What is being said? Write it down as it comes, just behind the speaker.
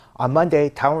On Monday,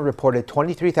 Taiwan reported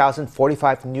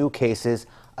 23,045 new cases,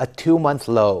 a 2-month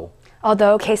low.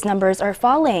 Although case numbers are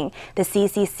falling, the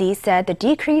CCC said the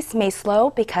decrease may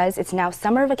slow because it's now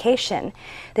summer vacation.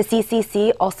 The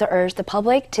CCC also urged the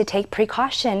public to take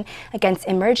precaution against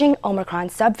emerging Omicron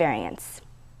subvariants.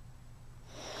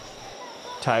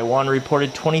 Taiwan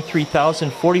reported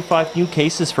 23,045 new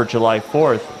cases for July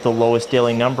 4th, the lowest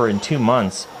daily number in 2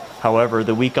 months. However,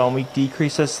 the week-on-week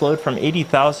decrease has slowed from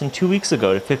 80,000 2 weeks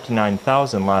ago to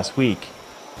 59,000 last week.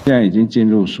 Now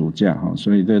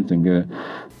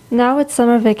it's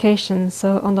summer vacation,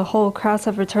 so on the whole, crowds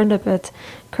have returned a bit.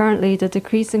 Currently, the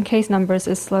decrease in case numbers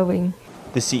is slowing.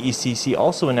 The CECC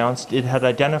also announced it had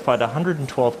identified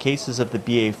 112 cases of the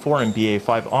BA4 and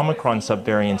BA5 Omicron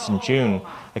subvariants in June,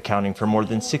 accounting for more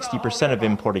than 60% of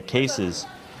imported cases.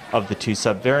 Of the two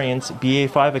subvariants,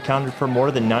 BA5 accounted for more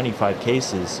than 95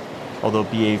 cases. Although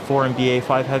BA4 and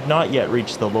BA5 have not yet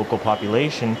reached the local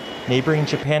population, neighboring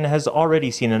Japan has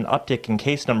already seen an uptick in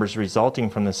case numbers resulting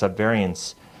from the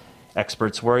subvariants.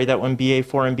 Experts worry that when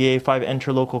BA4 and BA5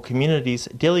 enter local communities,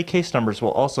 daily case numbers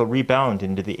will also rebound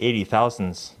into the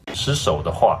 80,000s.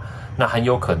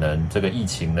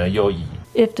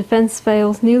 If defense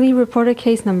fails, newly reported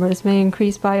case numbers may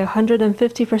increase by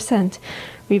 150%,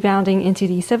 rebounding into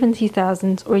the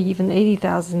 70,000s or even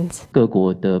 80,000s.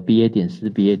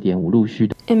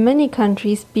 In many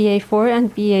countries, BA4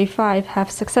 and BA5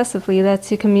 have successively led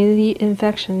to community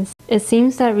infections. It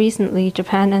seems that recently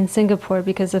Japan and Singapore,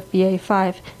 because of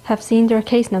BA5, have seen their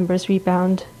case numbers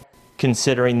rebound.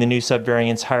 Considering the new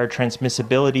subvariant's higher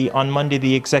transmissibility, on Monday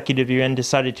the executive yuan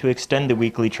decided to extend the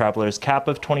weekly travelers cap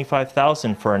of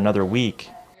 25,000 for another week.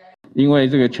 Because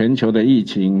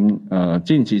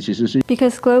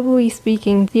globally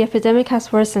speaking, the epidemic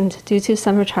has worsened due to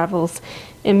summer travels.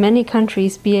 In many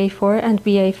countries, BA4 and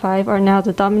BA5 are now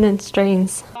the dominant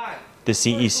strains. The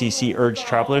CECC urged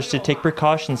travelers to take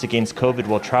precautions against COVID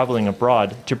while traveling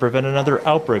abroad to prevent another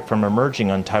outbreak from emerging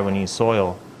on Taiwanese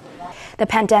soil. The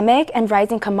pandemic and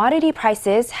rising commodity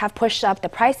prices have pushed up the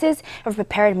prices of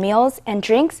prepared meals and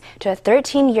drinks to a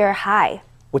 13-year high.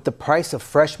 With the price of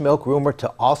fresh milk rumored to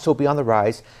also be on the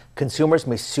rise, consumers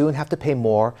may soon have to pay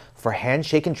more for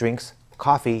hand-shaken drinks,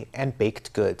 coffee, and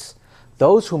baked goods.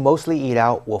 Those who mostly eat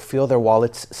out will feel their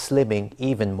wallets slimming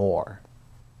even more.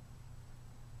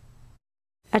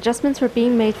 Adjustments were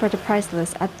being made for the price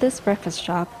list at this breakfast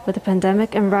shop. With the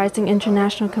pandemic and rising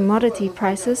international commodity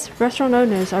prices, restaurant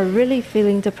owners are really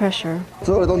feeling the pressure.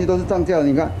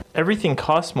 Everything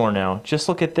costs more now. Just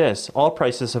look at this. All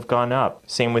prices have gone up.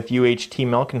 Same with UHT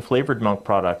milk and flavored milk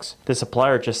products. The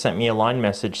supplier just sent me a line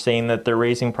message saying that they're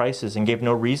raising prices and gave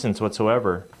no reasons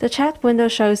whatsoever. The chat window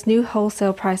shows new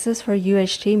wholesale prices for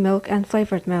UHT milk and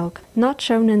flavored milk. Not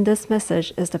shown in this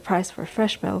message is the price for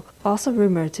fresh milk, also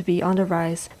rumored to be on the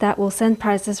rise. That will send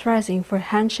prices rising for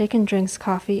hand-shaken drinks,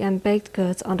 coffee, and baked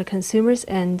goods on the consumer's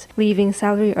end, leaving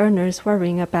salary earners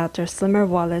worrying about their slimmer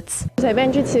wallets.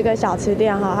 Any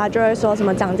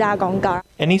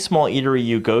small eatery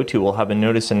you go to will have a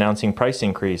notice announcing price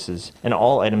increases, and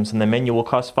all items in the menu will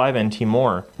cost 5 NT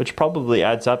more, which probably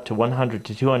adds up to 100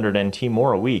 to 200 NT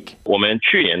more a week.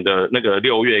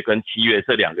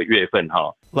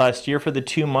 Last year, for the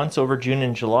 2 months over June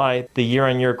and July, the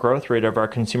year-on-year growth rate of our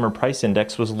consumer price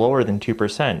index was lower than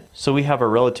 2%, so we have a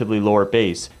relatively lower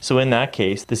base. So in that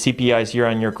case, the CPI's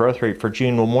year-on-year growth rate for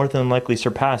June will more than likely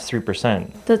surpass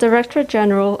 3%. The Directorate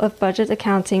General of Budget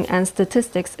Accounting and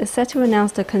Statistics is set to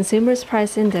announce the Consumer's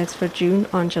Price Index for June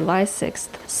on July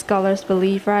 6th. Scholars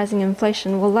believe rising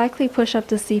inflation will likely push up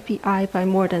the CPI by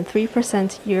more than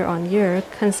 3% year-on-year,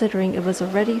 considering it was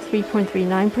already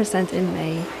 3.39% in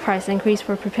May. Price increase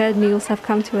for prepared meals have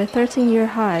come to a 13-year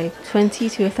high. 20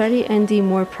 to 30 NT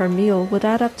more per meal would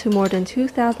add up to more than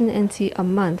 2,000 NT a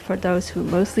month for those who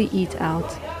mostly eat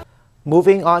out.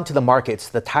 Moving on to the markets,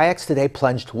 the TAIEX today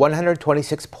plunged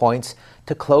 126 points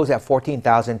to close at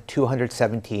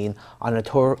 14,217 on a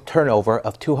turnover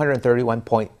of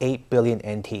 231.8 billion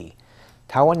NT.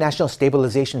 Taiwan National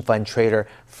Stabilization Fund trader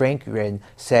Frank Yuan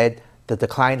said the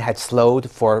decline had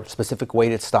slowed for specific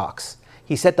weighted stocks.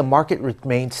 He said the market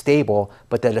remained stable,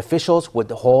 but that officials would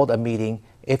hold a meeting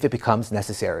if it becomes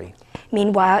necessary.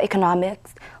 Meanwhile,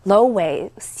 economics Lo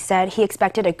Wei said he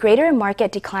expected a greater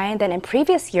market decline than in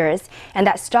previous years and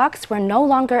that stocks were no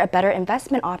longer a better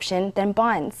investment option than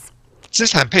bonds.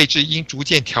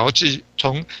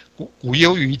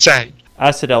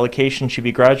 Asset allocation should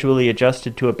be gradually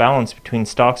adjusted to a balance between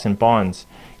stocks and bonds.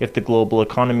 If the global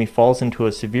economy falls into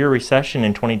a severe recession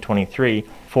in 2023,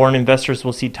 foreign investors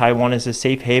will see Taiwan as a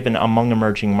safe haven among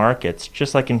emerging markets,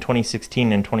 just like in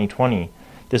 2016 and 2020.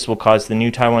 This will cause the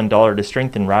new Taiwan dollar to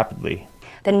strengthen rapidly.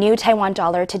 The new Taiwan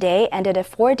dollar today ended a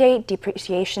 4-day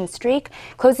depreciation streak,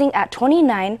 closing at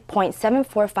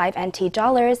 29.745 NT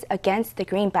dollars against the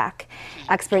greenback.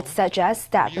 Experts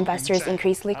suggest that investors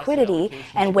increase liquidity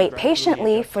and wait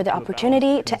patiently for the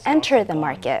opportunity to enter the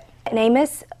market. An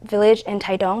Amos village in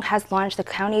Taidong has launched the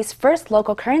county's first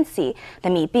local currency. The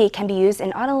Mi-Bi can be used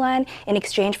in Autolan in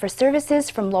exchange for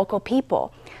services from local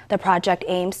people. The project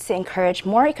aims to encourage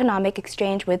more economic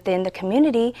exchange within the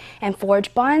community and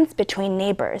forge bonds between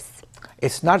neighbors.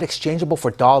 It's not exchangeable for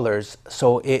dollars,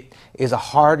 so it is a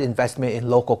hard investment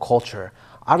in local culture.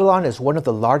 Autolan is one of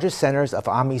the largest centers of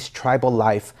Amis tribal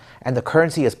life, and the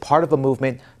currency is part of a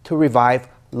movement to revive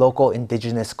local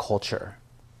indigenous culture.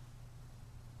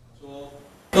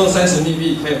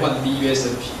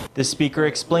 The speaker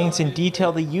explains in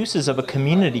detail the uses of a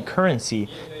community currency.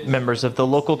 Members of the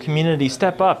local community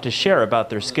step up to share about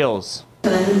their skills.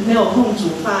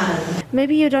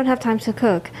 Maybe you don't have time to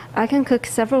cook. I can cook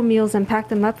several meals and pack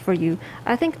them up for you.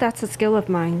 I think that's a skill of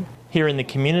mine. Here in the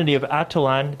community of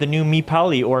Atolan, the new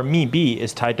Mi-Pali or Mi-Bi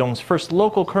is Taidong's first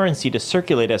local currency to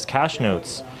circulate as cash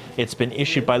notes. It's been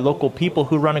issued by local people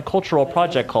who run a cultural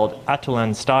project called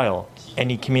Atolan Style.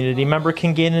 Any community member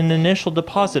can gain an initial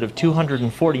deposit of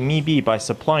 240 Mi-Bi by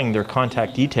supplying their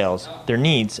contact details, their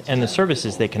needs, and the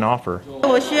services they can offer.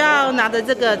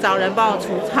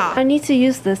 I need to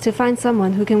use this to find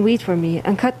someone who can weed for me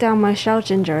and cut down my shell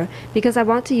ginger because I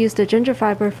want to use the ginger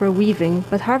fiber for weaving,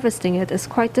 but harvesting it is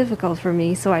quite difficult for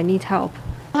me, so I need help.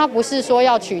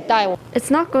 It's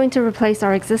not going to replace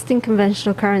our existing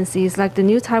conventional currencies like the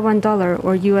new Taiwan dollar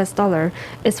or US dollar.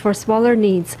 It's for smaller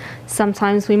needs.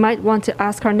 Sometimes we might want to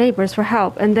ask our neighbors for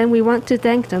help and then we want to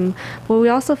thank them, but we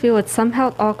also feel it's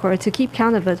somehow awkward to keep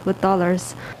count of it with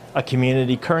dollars. A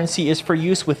community currency is for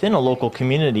use within a local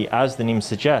community, as the name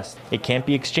suggests. It can't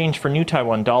be exchanged for new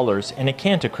Taiwan dollars, and it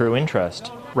can't accrue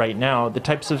interest. Right now, the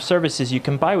types of services you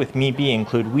can buy with Mi-Bi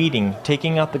include weeding,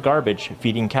 taking out the garbage,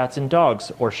 feeding cats and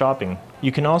dogs, or shopping.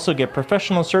 You can also get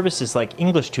professional services like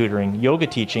English tutoring, yoga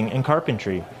teaching, and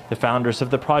carpentry. The founders of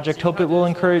the project hope it will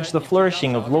encourage the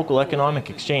flourishing of local economic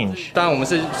exchange.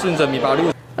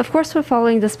 Of course, we're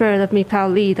following the spirit of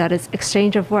Mi-Pali, that is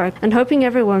exchange of work, and hoping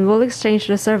everyone will exchange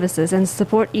their services and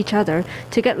support each other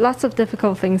to get lots of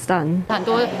difficult things done.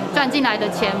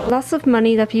 Lots of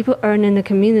money that people earn in the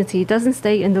community doesn't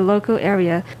stay in the local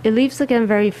area. It leaves again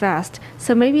very fast,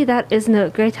 so maybe that isn't a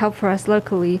great help for us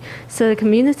locally, so the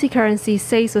community currency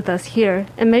stays with us here,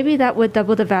 and maybe that would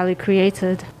double the value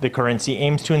created. The currency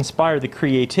aims to inspire the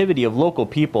creativity of local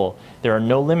people. There are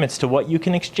no limits to what you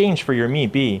can exchange for your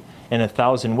Mi-Bi. In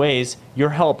 1,000 ways,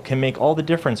 your help can make all the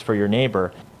difference for your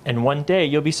neighbor, and one day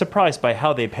you'll be surprised by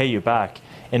how they pay you back.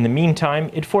 In the meantime,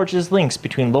 it forges links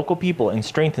between local people and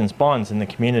strengthens bonds in the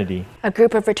community. A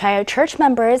group of retired church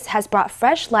members has brought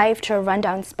fresh life to a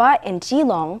rundown spot in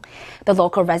Keelung. The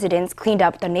local residents cleaned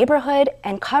up the neighborhood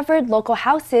and covered local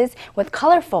houses with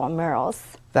colorful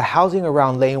murals. The housing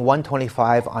around Lane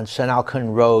 125 on Shen Ao Kun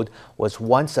Road was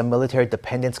once a military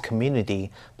dependence community,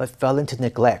 but fell into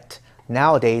neglect.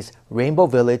 Nowadays, Rainbow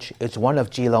Village is one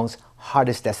of Keelung's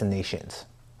hottest destinations.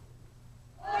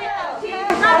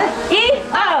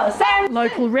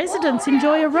 Local residents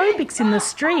enjoy aerobics in the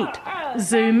street.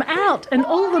 Zoom out and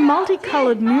all the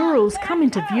multicoloured murals come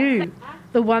into view.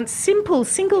 The once simple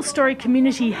single-storey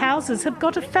community houses have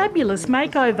got a fabulous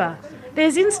makeover.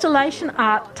 There's installation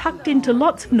art tucked into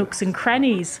lots of nooks and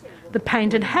crannies. The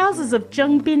painted houses of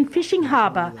Zhengbin Fishing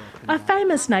Harbour are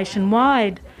famous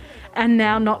nationwide. And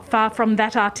now not far from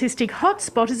that artistic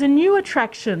hotspot is a new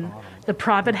attraction, the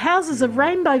private houses of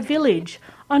Rainbow Village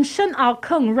on Shen Ao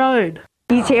Kun Road.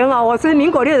 Back in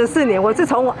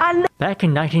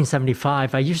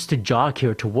 1975, I used to jog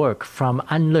here to work from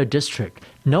Anle district.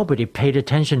 Nobody paid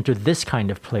attention to this kind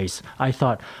of place. I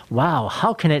thought, wow,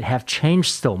 how can it have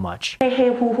changed so much? It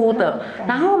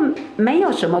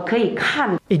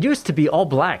used to be all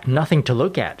black, nothing to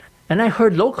look at. And I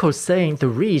heard locals saying the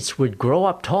reeds would grow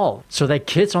up tall so that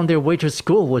kids on their way to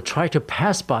school would try to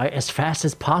pass by as fast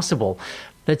as possible.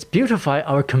 Let's beautify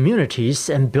our communities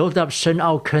and build up Shen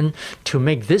Ao Kun to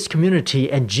make this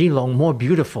community and Keelung more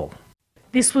beautiful.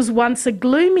 This was once a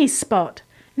gloomy spot.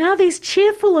 Now these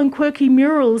cheerful and quirky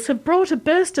murals have brought a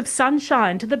burst of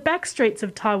sunshine to the back streets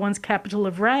of Taiwan's capital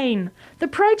of rain. The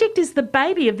project is the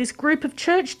baby of this group of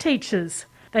church teachers.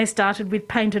 They started with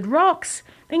painted rocks,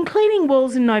 then cleaning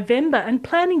walls in November and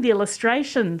planning the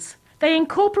illustrations. They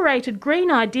incorporated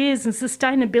green ideas and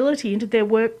sustainability into their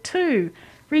work too,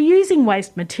 reusing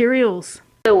waste materials.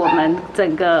 It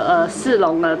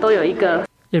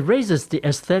raises the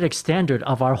aesthetic standard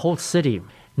of our whole city.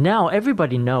 Now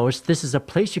everybody knows this is a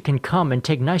place you can come and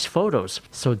take nice photos,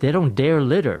 so they don't dare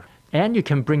litter. And you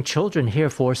can bring children here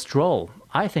for a stroll.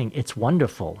 I think it's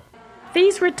wonderful.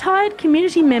 These retired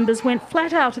community members went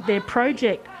flat out at their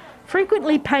project,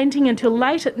 frequently painting until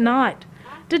late at night,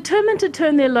 determined to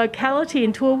turn their locality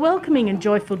into a welcoming and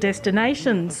joyful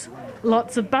destination.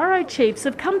 Lots of borough chiefs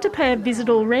have come to pay a visit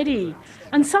already,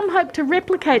 and some hope to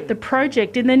replicate the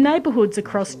project in their neighbourhoods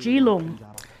across Geelong.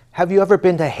 Have you ever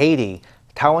been to Haiti?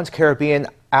 Taiwan's Caribbean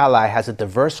ally has a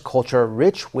diverse culture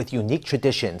rich with unique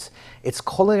traditions. Its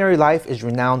culinary life is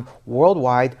renowned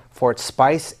worldwide for its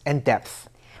spice and depth.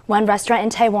 One restaurant in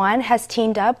Taiwan has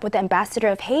teamed up with the ambassador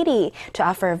of Haiti to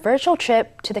offer a virtual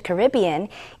trip to the Caribbean,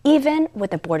 even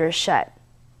with the borders shut.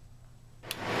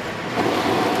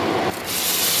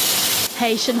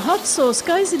 Haitian hot sauce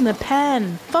goes in the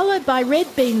pan, followed by red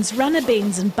beans, runner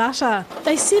beans and butter.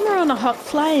 They simmer on a hot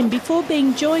flame before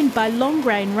being joined by long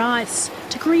grain rice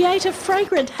to create a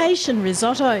fragrant Haitian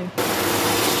risotto.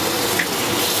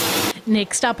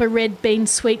 Next up, a red bean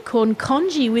sweet corn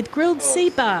congee with grilled sea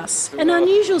bass, an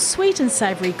unusual sweet and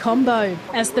savoury combo.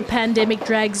 As the pandemic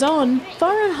drags on,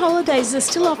 foreign holidays are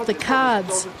still off the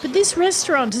cards, but this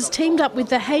restaurant has teamed up with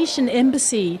the Haitian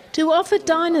Embassy to offer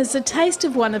diners a taste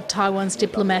of one of Taiwan's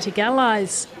diplomatic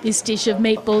allies. This dish of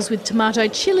meatballs with tomato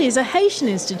chili is a Haitian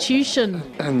institution.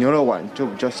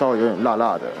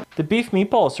 The beef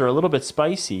meatballs are a little bit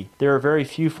spicy. There are very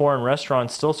few foreign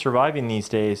restaurants still surviving these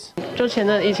days.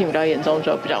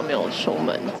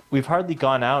 We've hardly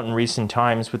gone out in recent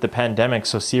times with the pandemic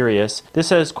so serious. This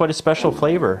has quite a special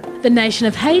flavor. The nation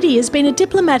of Haiti has been a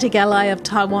diplomatic ally of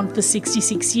Taiwan for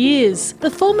 66 years.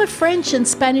 The former French and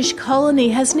Spanish colony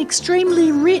has an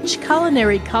extremely rich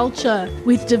culinary culture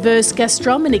with diverse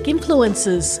gastronomic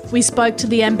influences. We spoke to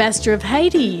the ambassador of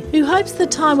Haiti, who hopes the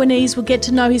Taiwanese will get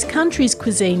to know his country's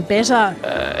cuisine better.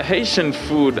 Haitian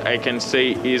food, I can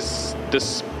say, is the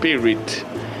spirit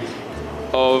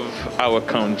of our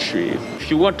country.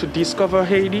 If you want to discover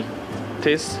Haiti,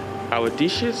 taste our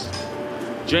dishes,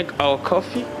 drink our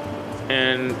coffee,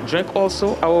 and drink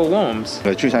also our worms.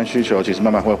 Restaurant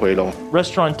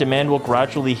demand will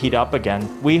gradually heat up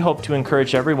again. We hope to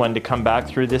encourage everyone to come back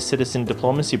through this citizen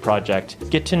diplomacy project,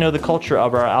 get to know the culture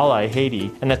of our ally Haiti,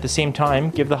 and at the same time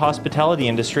give the hospitality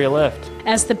industry a lift.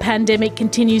 As the pandemic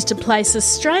continues to place a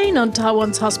strain on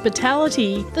Taiwan's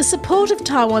hospitality, the support of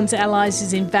Taiwan's allies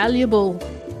is invaluable.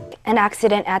 An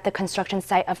accident at the construction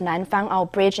site of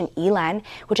Nanfangao Bridge in Yilan,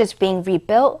 which is being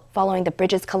rebuilt following the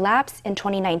bridge's collapse in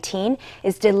 2019,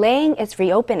 is delaying its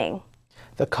reopening.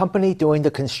 The company doing the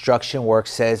construction work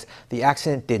says the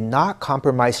accident did not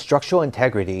compromise structural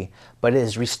integrity, but it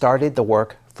has restarted the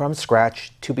work from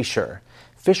scratch to be sure.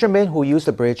 Fishermen who use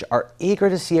the bridge are eager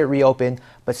to see it reopen,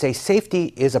 but say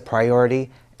safety is a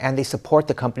priority and they support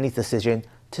the company's decision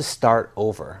to start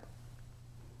over.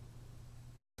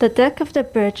 The deck of the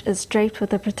bridge is draped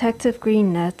with a protective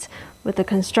green net. With the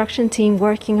construction team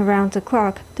working around the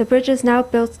clock, the bridge is now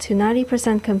built to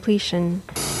 90% completion.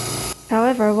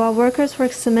 However, while workers were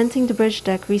cementing the bridge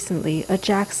deck recently, a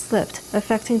jack slipped,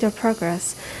 affecting their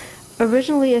progress.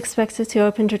 Originally expected to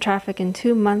open to traffic in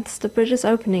 2 months, the bridge's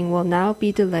opening will now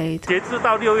be delayed.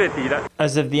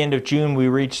 As of the end of June, we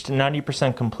reached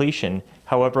 90% completion.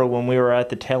 However, when we were at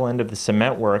the tail end of the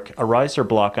cement work, a riser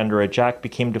block under a jack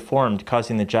became deformed,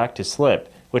 causing the jack to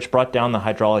slip, which brought down the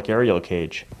hydraulic aerial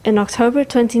cage. In October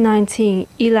 2019,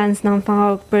 Yilan's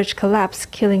Nanfangao Bridge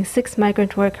collapsed, killing 6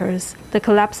 migrant workers. The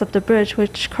collapse of the bridge,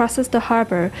 which crosses the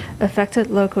harbor,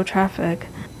 affected local traffic.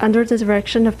 Under the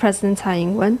direction of President Tsai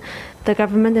Ing-wen, the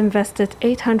government invested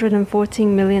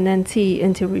 814 million NT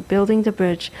into rebuilding the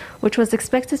bridge, which was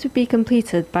expected to be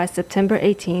completed by September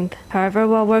 18th. However,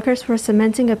 while workers were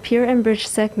cementing a pier and bridge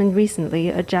segment recently,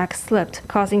 a jack slipped,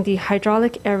 causing the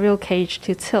hydraulic aerial cage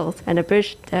to tilt and the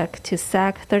bridge deck to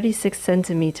sag 36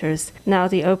 centimeters. Now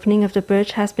the opening of the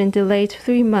bridge has been delayed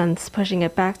 3 months, pushing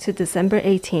it back to December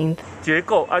 18th.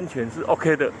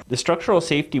 The structural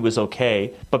safety was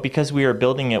okay, but because we are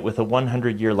building it with a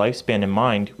 100-year lifespan in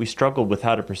mind, we struggled with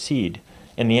how to proceed.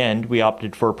 In the end, we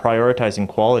opted for prioritizing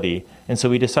quality, and so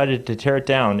we decided to tear it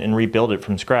down and rebuild it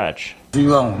from scratch.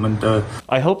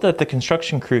 I hope that the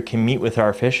construction crew can meet with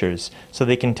our fishers so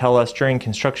they can tell us during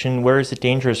construction where is it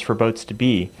dangerous for boats to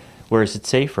be, where is it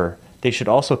safer. They should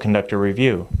also conduct a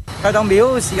review.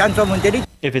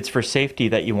 If it's for safety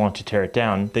that you want to tear it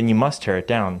down, then you must tear it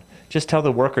down. Just tell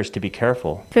the workers to be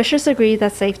careful. Fishers agree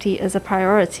that safety is a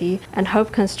priority and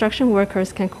hope construction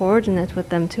workers can coordinate with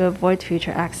them to avoid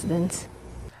future accidents.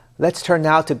 Let's turn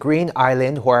now to Green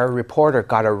Island, where a reporter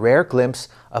got a rare glimpse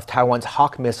of Taiwan's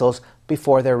Hawk missiles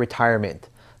before their retirement.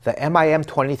 The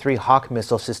MIM-23 Hawk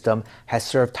missile system has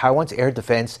served Taiwan's air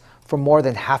defense for more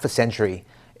than half a century.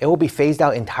 It will be phased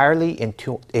out entirely in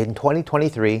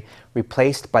 2023,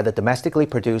 replaced by the domestically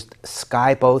produced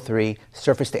Skybow 3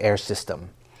 surface-to-air system.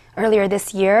 Earlier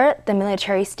this year, the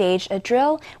military staged a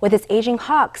drill with its aging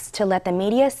Hawks to let the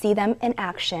media see them in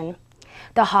action.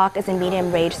 The Hawk is a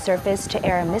medium-range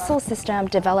surface-to-air missile system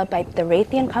developed by the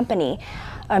Raytheon Company,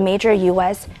 a major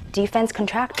U.S. defense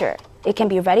contractor. It can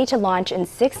be ready to launch in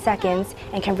 6 seconds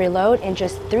and can reload in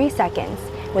just 3 seconds.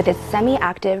 With its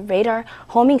semi-active radar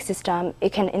homing system,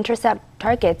 it can intercept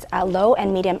targets at low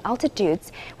and medium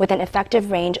altitudes with an effective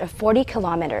range of 40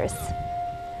 kilometers.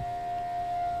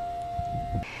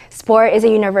 Sport is a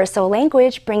universal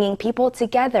language bringing people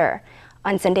together.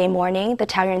 On Sunday morning, the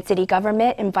Taoyuan city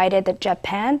government invited the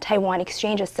Japan-Taiwan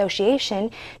Exchange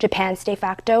Association, Japan's de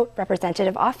facto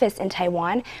representative office in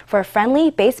Taiwan, for a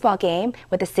friendly baseball game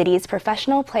with the city's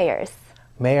professional players.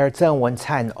 Mayor Zheng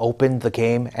Wen-Can opened the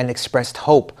game and expressed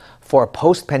hope for a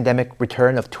post-pandemic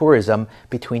return of tourism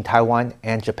between Taiwan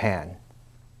and Japan.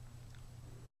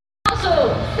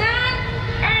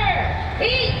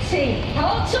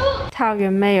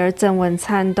 Taoyuan Mayor Zheng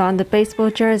Wen-Can donned the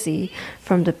baseball jersey.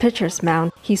 From the pitcher's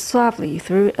mound, he suavely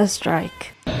threw a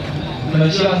strike.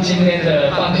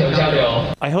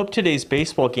 I hope today's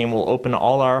baseball game will open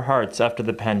all our hearts after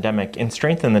the pandemic and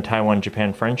strengthen the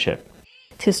Taiwan-Japan friendship.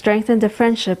 To strengthen the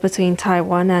friendship between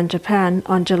Taiwan and Japan,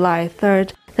 on July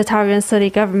 3rd, the Taoyuan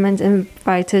city government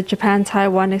invited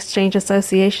Japan-Taiwan Exchange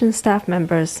Association staff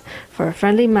members for a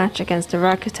friendly match against the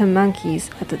Rakuten Monkeys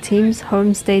at the team's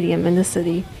home stadium in the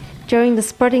city. During the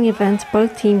sporting event,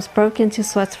 both teams broke into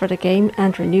sweats for the game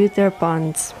and renewed their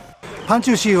bonds.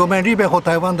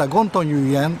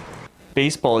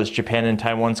 Baseball is Japan and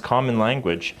Taiwan's common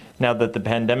language. Now that the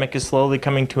pandemic is slowly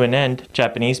coming to an end,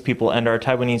 Japanese people and our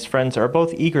Taiwanese friends are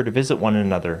both eager to visit one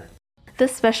another.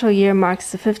 This special year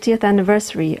marks the 50th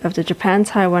anniversary of the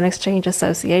Japan-Taiwan Exchange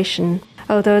Association.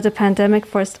 Although the pandemic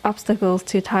forced obstacles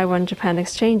to Taiwan-Japan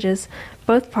exchanges,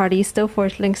 both parties still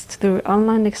forged links through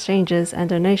online exchanges and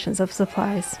donations of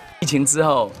supplies.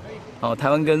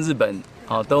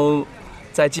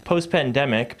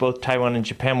 Post-pandemic, both Taiwan and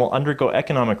Japan will undergo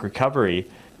economic recovery.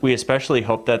 We especially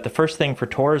hope that the first thing for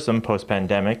tourism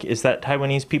post-pandemic is that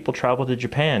Taiwanese people travel to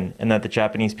Japan and that the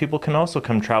Japanese people can also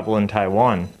come travel in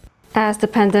Taiwan. As the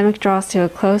pandemic draws to a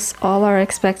close, all are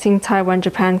expecting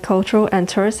Taiwan-Japan cultural and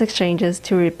tourist exchanges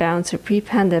to rebound to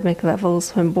pre-pandemic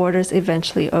levels when borders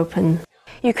eventually open.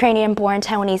 Ukrainian-born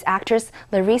Taiwanese actress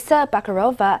Larisa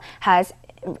Bakarova has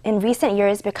in recent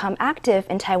years become active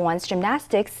in Taiwan's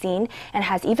gymnastics scene and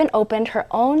has even opened her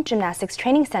own gymnastics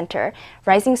training center,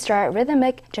 Rising Star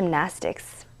Rhythmic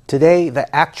Gymnastics. Today,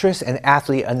 the actress and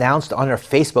athlete announced on her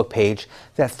Facebook page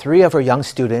that 3 of her young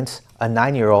students, a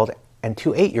 9-year-old and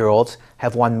 2 8-year-olds,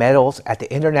 have won medals at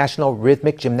the International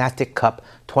Rhythmic Gymnastic Cup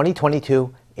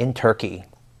 2022 in Turkey.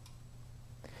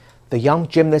 The young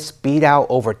gymnasts beat out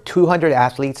over 200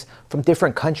 athletes from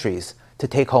different countries to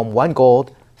take home 1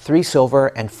 gold, 3 silver,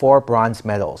 and 4 bronze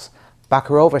medals.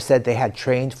 Bakarova said they had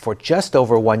trained for just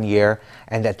over 1 year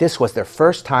and that this was their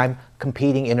first time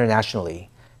competing internationally.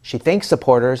 She thanks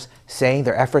supporters, saying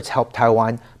their efforts helped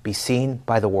Taiwan be seen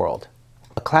by the world.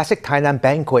 A classic Tainan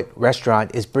banquet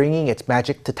restaurant is bringing its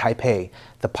magic to Taipei.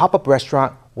 The pop-up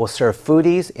restaurant will serve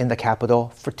foodies in the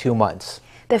capital for 2 months.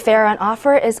 The fare on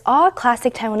offer is all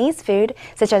classic Taiwanese food,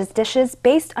 such as dishes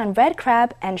based on red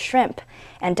crab and shrimp,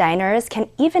 and diners can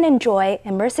even enjoy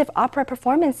immersive opera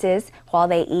performances while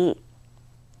they eat.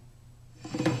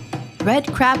 Red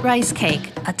crab rice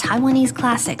cake, a Taiwanese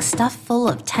classic stuffed full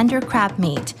of tender crab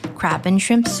meat, crab and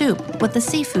shrimp soup with the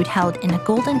seafood held in a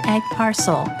golden egg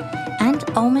parcel, and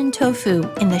almond tofu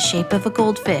in the shape of a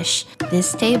goldfish.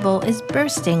 This table is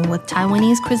bursting with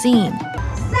Taiwanese cuisine.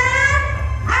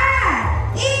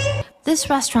 This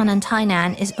restaurant in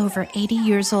Tainan is over 80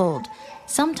 years old.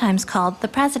 Sometimes called the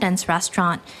President's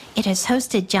Restaurant, it has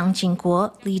hosted Jiang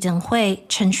Jingguo, Li Denghui,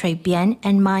 Chen Shuibian,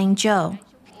 and Ma Ying-zhou.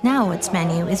 Now its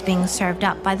menu is being served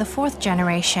up by the 4th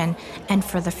generation, and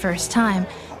for the first time,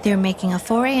 they're making a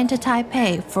foray into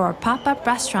Taipei for a pop-up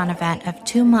restaurant event of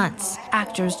 2 months.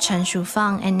 Actors Chen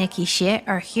Shufang and Nikki Xie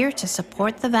are here to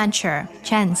support the venture.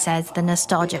 Chen says the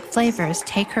nostalgic flavors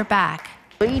take her back.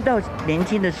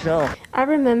 I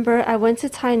remember I went to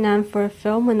Tainan for a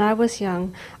film when I was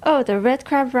young. Oh, the red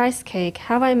crab rice cake,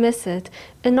 how I miss it.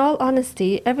 In all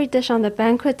honesty, every dish on the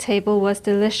banquet table was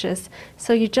delicious,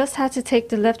 so you just had to take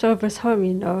the leftovers home,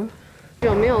 you know.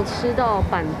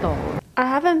 I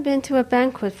haven't been to a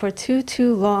banquet for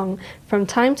too long. From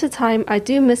time to time, I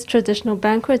do miss traditional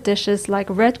banquet dishes like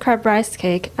red crab rice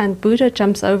cake and Buddha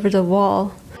jumps over the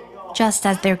wall. Just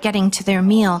as they're getting to their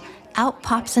meal, out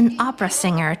pops an opera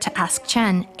singer to ask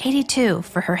Chen, 82,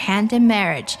 for her hand in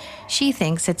marriage. She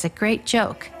thinks it's a great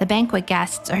joke. The banquet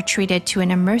guests are treated to an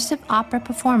immersive opera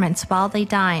performance while they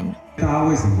dine.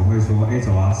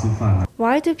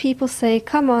 Why do people say,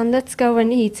 come on, let's go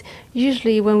and eat?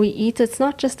 Usually when we eat, it's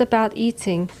not just about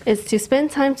eating. It's to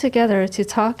spend time together, to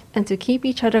talk, and to keep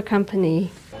each other company.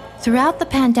 Throughout the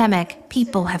pandemic,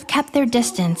 people have kept their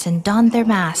distance and donned their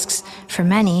masks. For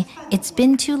many, it's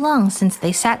been too long since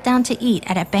they sat down to eat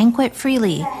at a banquet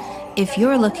freely. If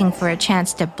you're looking for a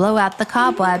chance to blow out the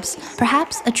cobwebs,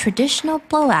 perhaps a traditional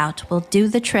blowout will do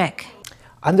the trick.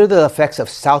 Under the effects of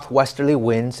southwesterly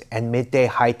winds and midday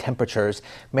high temperatures,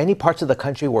 many parts of the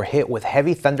country were hit with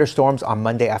heavy thunderstorms on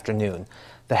Monday afternoon.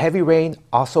 The heavy rain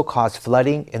also caused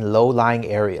flooding in low-lying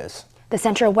areas. The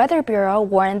Central Weather Bureau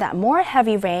warned that more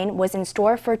heavy rain was in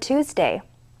store for Tuesday.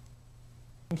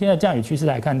 今天的降雨趋势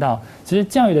来看到，其实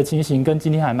降雨的情形跟今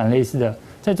天还蛮类似的。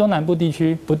在中南部地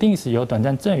区，不定时有短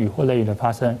暂阵雨或雷雨的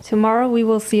发生。Tomorrow we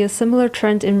will see a similar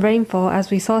trend in rainfall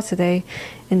as we saw today.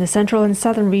 In the central and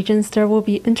southern regions, there will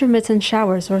be intermittent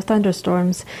showers or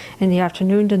thunderstorms. In the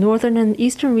afternoon, the northern and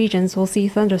eastern regions will see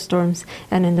thunderstorms,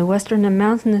 and in the western and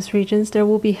mountainous regions, there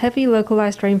will be heavy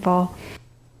localized rainfall.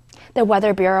 The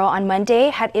Weather Bureau on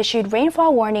Monday had issued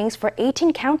rainfall warnings for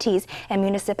 18 counties and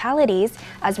municipalities,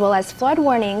 as well as flood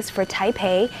warnings for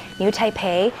Taipei, New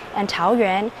Taipei, and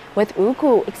Taoyuan, with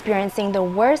Wugu experiencing the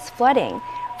worst flooding.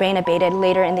 Rain abated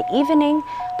later in the evening,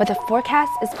 but the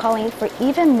forecast is calling for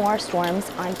even more storms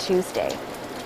on Tuesday.